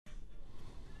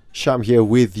Sham here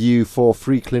with you for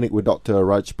Free Clinic with Dr.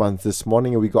 Rajbans this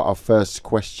morning. And we got our first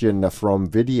question from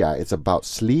Vidya. It's about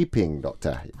sleeping,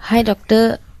 Doctor. Hi,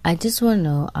 Doctor. I just want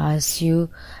to ask you,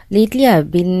 lately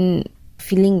I've been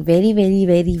feeling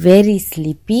very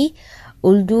sleepy.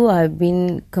 Although I've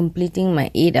been completing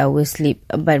my 8 hours sleep,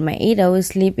 but my 8 hours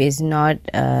sleep is not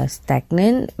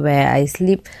stagnant, where I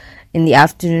sleep in the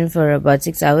afternoon for about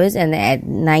 6 hours and then at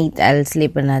night I'll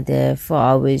sleep another 4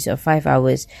 hours or 5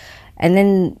 hours. And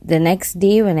then the next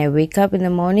day when I wake up in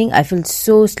the morning, I feel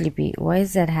so sleepy. Why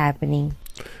is that happening?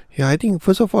 Yeah, I think,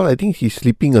 first of all, I think he's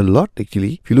sleeping a lot,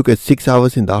 actually. If you look at 6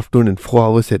 hours in the afternoon and 4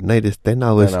 hours at night, it's 10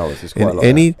 hours. 10 hours is quite a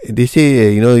lot. They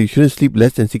say, you shouldn't sleep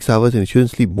less than 6 hours and you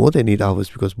shouldn't sleep more than 8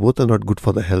 hours because both are not good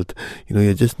for the health.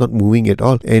 You're just not moving at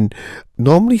all. And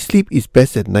normally sleep is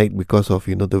best at night because of,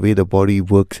 the way the body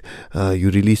works. You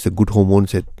release the good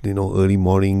hormones at, early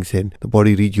mornings and the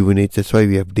body rejuvenates. That's why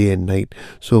we have day and night.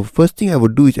 So first thing I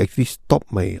would do is actually stop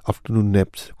my afternoon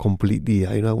naps completely.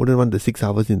 I wouldn't want the 6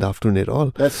 hours in the afternoon at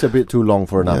all. That's a bit too long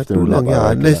for an afternoon nap. Too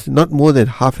long, unless not more than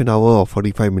half an hour or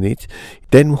 45 minutes.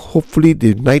 Then hopefully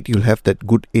the night you'll have that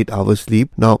good 8 hours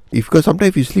sleep. Now, because sometimes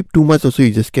if you sleep too much also,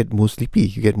 you just get more sleepy.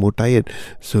 You get more tired.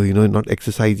 So, not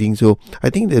exercising. So, I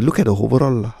think they look at the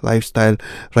overall lifestyle,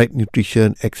 right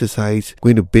nutrition, exercise,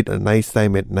 going to bed a nice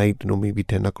time at night, maybe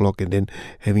 10 o'clock and then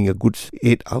having a good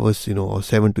 8 hours, or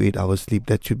 7 to 8 hours sleep.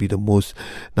 That should be the most.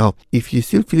 Now, if you're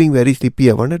still feeling very sleepy,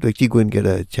 I wanted to actually go and get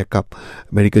a checkup,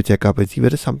 medical checkup and see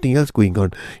whether something else going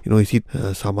on. Is it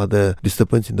some other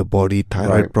disturbance in the body,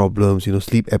 thyroid problems,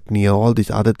 sleep apnea, all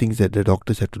these other things that the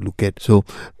doctors have to look at. So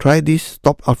try this,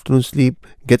 stop afternoon sleep,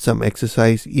 get some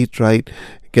exercise, eat right,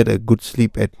 get a good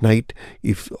sleep at night.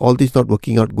 If all this not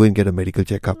working out, go and get a medical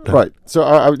checkup done. Right. So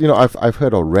I've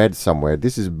heard or read somewhere.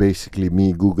 This is basically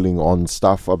me googling on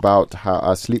stuff about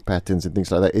how sleep patterns and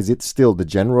things like that. Is it still the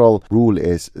general rule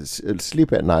is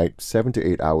sleep at night, 7 to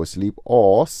 8 hours sleep,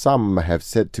 or some have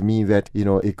said to me that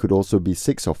it could also be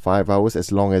 6 or 5 hours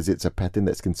as long as it's a pattern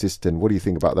that's consistent. What do you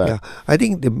think about that? Yeah, I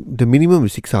think the minimum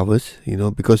is 6 hours.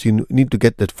 Because you need to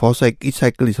get that 4 cycle. Each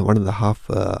cycle is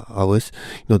 1.5 hours.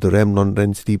 The REM,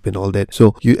 non-REM sleep and all that.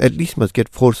 So you at least must get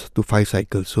 4 to 5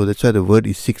 cycles. So that's why the word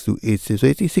is 6 to 8. So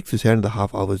it's 6 to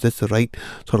 7.5 hours. That's the right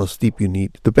sort of sleep you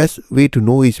need. The best way to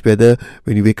know is whether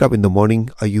when you wake up in the morning,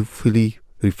 are you fully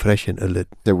refreshed and alert.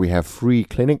 So we have Free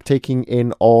Clinic taking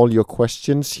in all your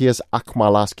questions. Here's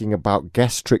Akmal asking about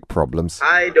gastric problems.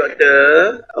 Hi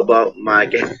doctor, about my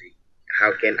gastric.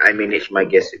 How can I manage my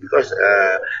gastric? Because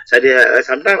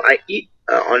sometimes I eat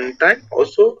on time.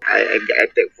 Also, I get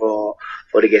attack for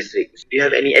the gastric. Do you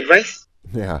have any advice?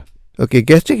 Yeah. Okay,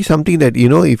 gastric is something that,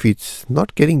 if it's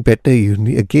not getting better, you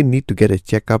need to get a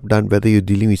checkup done, whether you're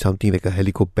dealing with something like a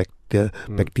helicobacter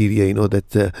bacteria.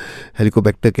 That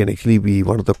helicobacter can actually be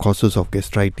one of the causes of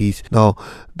gastritis. Now,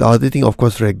 the other thing, of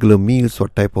course, regular meals,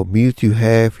 what type of meals you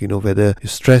have, whether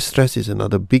stress is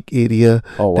another big area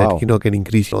that, can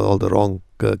increase all the wrong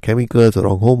chemicals, the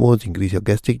wrong hormones, increase your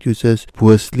gastric juices,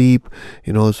 poor sleep,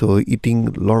 so eating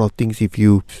a lot of things. If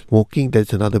you smoking,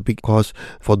 that's another big cause.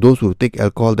 For those who take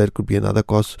alcohol, that could be another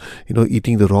cause,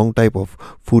 eating the wrong type of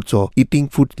foods or eating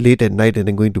food late at night and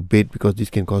then going to bed, because this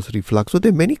can cause reflux. So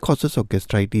there are many causes of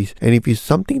gastritis, and if it's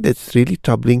something that's really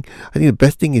troubling, I think the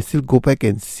best thing is still go back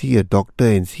and see a doctor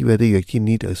and see whether you actually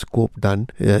need a scope done,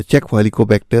 check for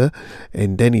helicobacter,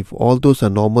 and then if all those are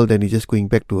normal, then you're just going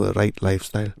back to a right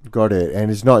lifestyle. Got it.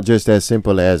 And it's not just as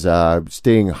simple as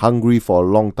staying hungry for a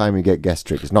long time you get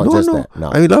gastric. It's not that. No.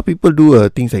 I mean, a lot of people do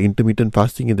things like intermittent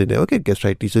fasting and they never get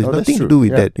gastritis. So it's nothing to do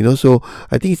with that. So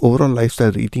I think it's overall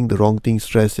lifestyle, eating the wrong things,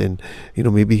 stress, and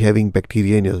maybe having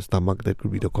bacteria in your stomach, that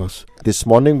could be the cause. This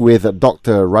morning with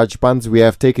Dr. Rajbans, we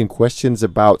have taken questions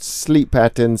about sleep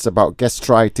patterns, about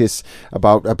gastritis,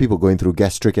 about people going through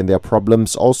gastric and their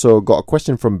problems. Also got a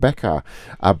question from Becca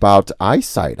about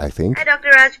eyesight, I think. Hi, Dr.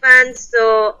 Rajbans.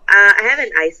 So I have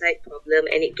an eyesight problem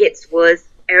and it gets worse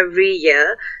every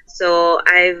year. So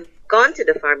I've gone to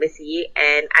the pharmacy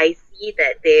and I see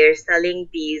that they're selling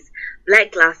these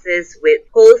black glasses with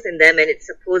holes in them, and it's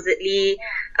supposedly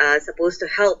supposed to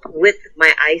help with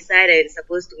my eyesight and it's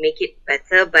supposed to make it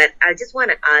better. But I just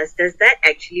want to ask, does that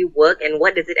actually work and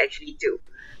what does it actually do?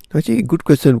 Actually, good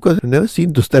question, because I've never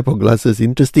seen those type of glasses.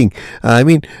 Interesting. I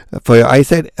mean, for your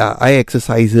eyesight, eye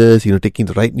exercises, taking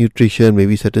the right nutrition,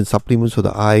 maybe certain supplements for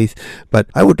the eyes. But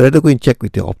I would rather go and check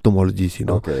with your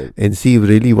ophthalmologist, and see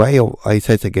really why your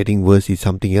eyesights are getting worse. Is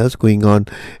something else going on?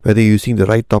 Whether you're using the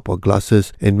right type of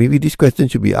glasses. And maybe this question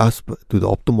should be asked to the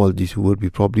ophthalmologist, who would be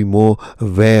probably more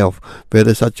aware of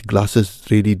whether such glasses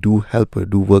really do help or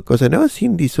do work. Because I've never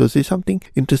seen this, so it's something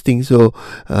interesting. So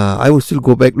I would still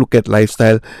go back, look at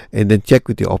lifestyle. and then check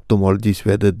with your ophthalmologist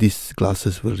whether these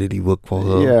glasses will really work for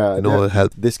her. Yeah,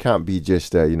 help. This can't be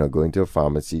just going to a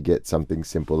pharmacy, get something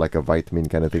simple like a vitamin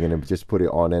kind of thing, and then just put it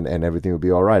on, and everything will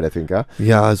be all right. I think, huh?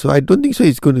 Yeah, so I don't think so.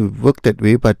 It's going to work that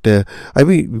way, but I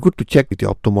mean, good to check with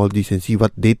your ophthalmologist and see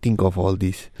what they think of all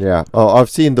this. Yeah. Oh, I've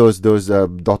seen those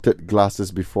dotted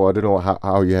glasses before. I don't know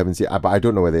how you haven't seen, but I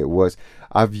don't know whether it works.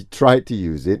 I've tried to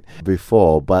use it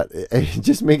before, but it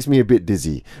just makes me a bit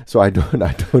dizzy, so I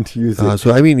don't use it.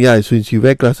 So I mean, yeah, since you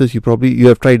wear glasses, you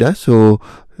have tried us. So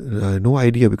no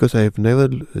idea, because I have never,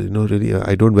 really,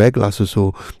 I don't wear glasses,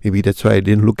 so maybe that's why I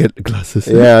didn't look at the glasses.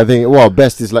 Yeah, I think,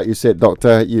 best is, like you said,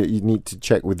 doctor, you need to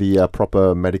check with the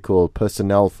proper medical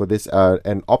personnel for this.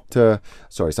 And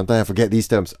sometimes I forget these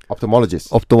terms,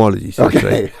 ophthalmologist.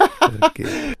 Okay. Right.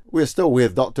 Okay. We're still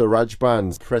with Dr.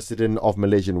 Rajbans, President of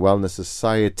Malaysian Wellness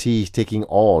Society, taking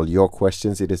all your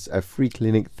questions. It is a free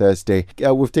clinic Thursday.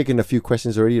 We've taken a few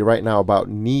questions already right now about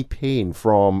knee pain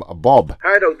from Bob.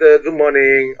 Hi, doctor. Good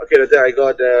morning. Okay, doctor, I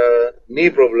got a knee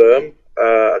problem.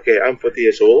 I'm 40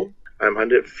 years old. I'm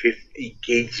 150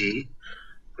 kg.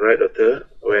 Right, doctor?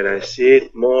 When I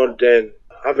sit more than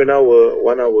half an hour,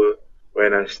 1 hour,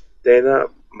 when I stand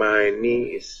up, my knee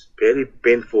is very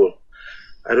painful.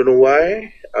 I don't know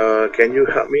why. Can you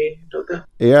help me, doctor?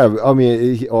 Yeah, I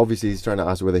mean, obviously he's trying to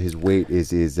ask whether his weight is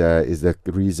the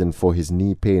reason for his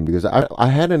knee pain, because I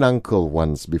had an uncle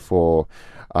once before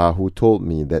who told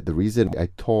me that the reason I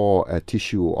tore a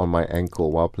tissue on my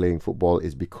ankle while playing football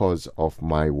is because of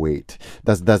my weight.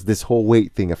 Does this whole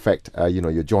weight thing affect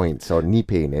your joints or knee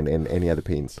pain and any other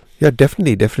pains? Yeah,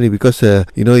 definitely, because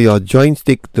your joints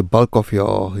take the bulk of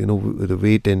your the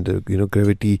weight and the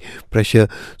gravity pressure.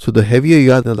 So the heavier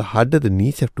you are, the harder the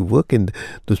knees have to work, and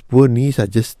those poor knees are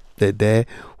just there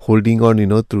holding on,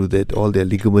 through that all their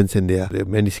ligaments and their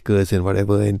meniscus and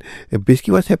whatever. And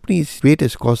basically what's happening is weight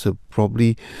has caused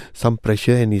probably some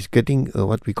pressure, and he's getting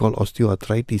what we call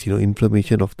osteoarthritis,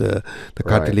 inflammation of the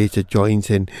cartilage, the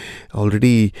joints, and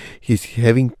already he's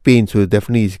having pain. So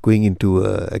definitely he's going into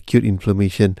acute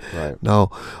inflammation. Right.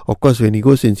 Now, of course, when he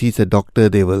goes and sees a doctor,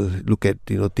 they will look at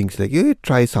things like,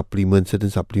 try supplements. Certain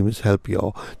supplements help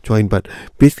your joint, but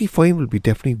basically for him will be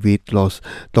definitely weight loss.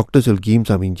 Doctors will give him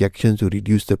some injections to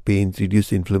reduce the pains, reduce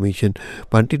the inflammation,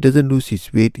 but until he doesn't lose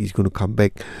his weight, he's going to come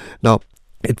back. Now,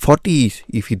 at 40,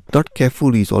 if he's not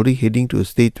careful, he's already heading to a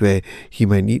state where he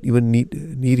might need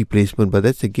knee replacement. But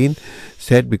that's again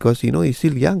sad, because he's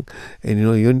still young, and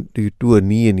even you do a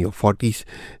knee in your 40s,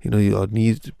 your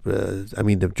knees.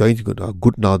 The joints are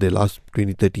good now; they last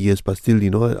 20-30 years, but still,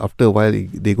 after a while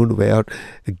they're going to wear out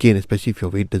again, especially if your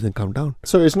weight doesn't come down.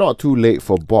 So it's not too late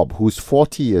for Bob, who's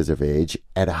 40 years of age,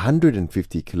 at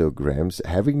 150 kilograms,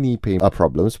 having knee pain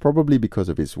problems, probably because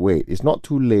of his weight. It's not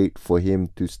too late for him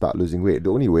to start losing weight.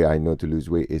 The only way I know to lose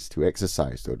weight is to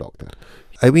exercise, though, doctor.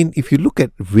 I mean, if you look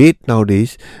at weight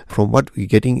nowadays, from what we're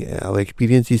getting, our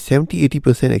experience is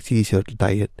 70-80% actually is your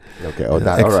diet. Okay, all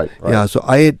right. Yeah, so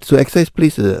exercise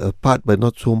plays a part, but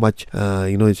not so much.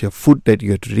 It's your food that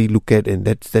you have to really look at, and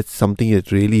that's something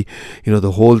that really,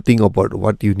 the whole thing about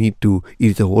what you need to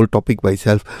eat is a whole topic by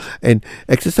itself. And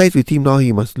exercise with him now,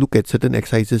 he must look at certain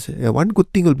exercises. One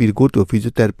good thing will be to go to a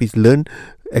physiotherapist, learn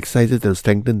exercises that will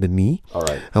strengthen the knee. All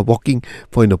right. Walking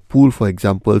in a pool, for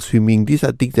example, swimming. These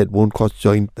are things that won't cause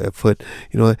joint effort,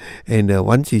 and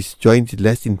once his joints is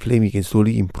less inflamed, he can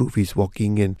slowly improve his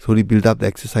walking and slowly build up the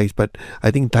exercise. But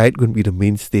I think diet going to be the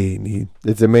mainstay.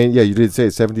 It's the main, you did say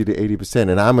 70 to 80%,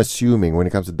 and I'm assuming when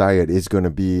it comes to diet, it's going to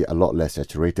be a lot less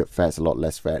saturated fats, a lot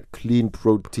less fat, clean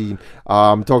protein.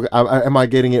 Am I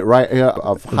getting it right here?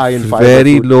 Of high in fiber,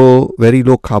 very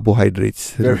low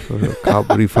carbohydrates,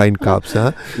 refined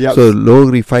carbs. Yep. So low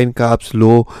refined carbs,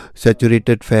 low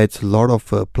saturated fats, a lot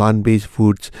of plant-based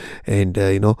foods, and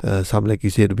some, like you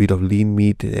said, a bit of lean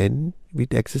meat. And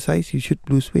with exercise, you should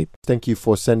lose weight. Thank you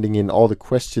for sending in all the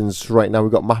questions. Right now,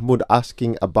 we've got Mahmood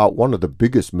asking about one of the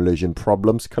biggest Malaysian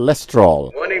problems,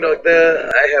 cholesterol. Morning,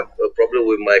 doctor. I have a problem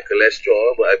with my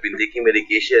cholesterol, but I've been taking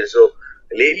medication. So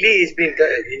lately,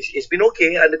 it's been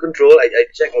okay, under control. I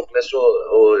check my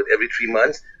cholesterol every 3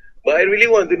 months. But I really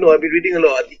want to know, I've been reading a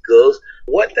lot of articles,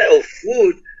 what type of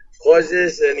food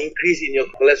causes an increase in your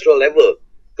cholesterol level?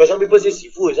 Because some people say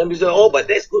seafood, some people say, but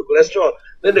that's good cholesterol.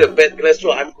 Then the bad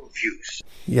cholesterol, I'm confused.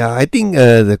 Yeah, I think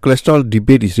the cholesterol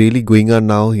debate is really going on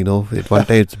now. At one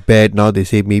time it's bad, now they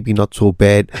say maybe not so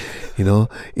bad.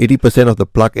 80% of the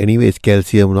plaque anyway is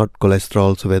calcium, not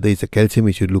cholesterol. So whether it's the calcium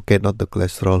you should look at, not the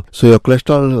cholesterol. So your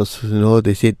cholesterol,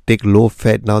 they say take low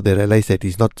fat. Now they realize that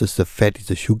it's not just the fat, it's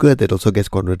the sugar that also gets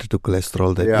converted to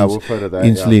cholesterol. That we've heard of that.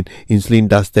 Insulin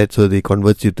does that, so they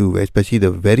convert you to, especially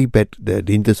the very bad, the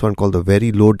dangerous one called the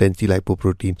very low density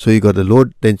lipoprotein. So you got the low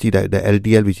density, the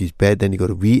LDL, which is bad. Then you got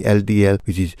a VLDL,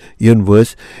 which is even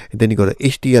worse, and then you got a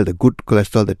HDL, the good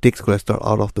cholesterol that takes cholesterol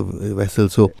out of the vessel.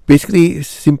 So basically,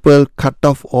 simple, cut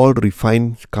off all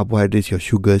refined carbohydrates, your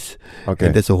sugars,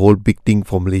 and that's a whole big thing,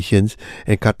 formulations,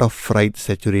 and cut off fried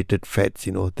saturated fats.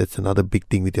 That's another big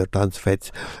thing with your trans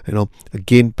fats.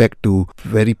 Again back to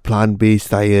very plant-based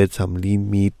diet, some lean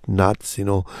meat, nuts,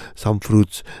 some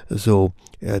fruits. So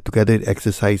together with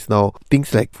exercise, now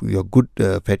things like your good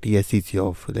fatty acids,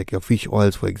 like your fish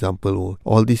oils, for example,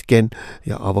 all these can,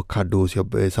 your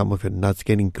avocados, some of your nuts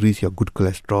can increase your good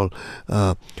cholesterol.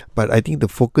 But I think the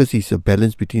focus is a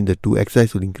balance between the two.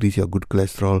 Exercise will increase your good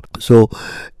cholesterol. So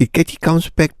it actually comes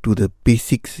back to the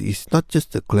basics. It's not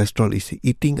just the cholesterol, it's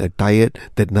eating a diet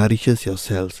that nourishes your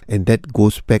cells, and that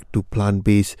goes back to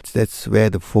plant-based. That's where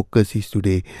the focus is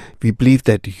today. We believe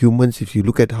that humans, if you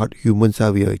look at how humans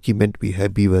are, we are actually meant to be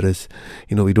herbivorous.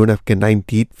 We don't have canine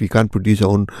teeth, we can't produce our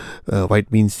own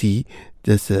vitamin C.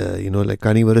 Just like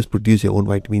carnivores produce their own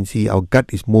vitamin C. Our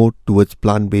gut is more towards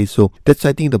plant-based. So that's,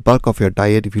 I think, the bulk of your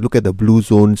diet. If you look at the blue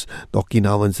zones, the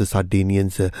Okinawans, the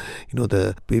Sardinians,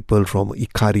 the people from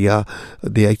Ikaria,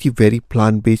 they're actually very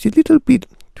plant-based. A little bit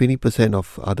 20%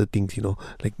 of other things,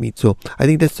 like meat. So I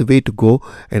think that's the way to go,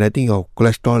 and I think your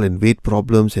cholesterol and weight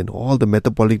problems and all the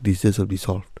metabolic diseases will be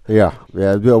solved. Yeah.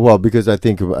 Well, because I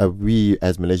think we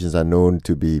as Malaysians are known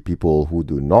to be people who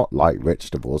do not like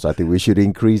vegetables. I think we should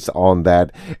increase on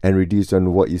that and reduce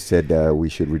on what you said we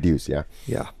should reduce. Yeah.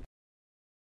 Yeah.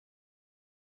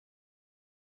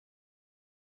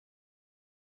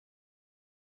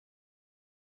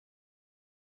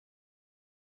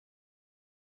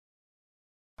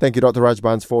 Thank you, Dr.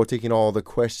 Rajbans, for taking all the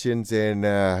questions and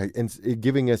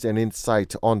giving us an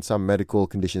insight on some medical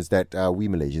conditions that we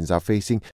Malaysians are facing.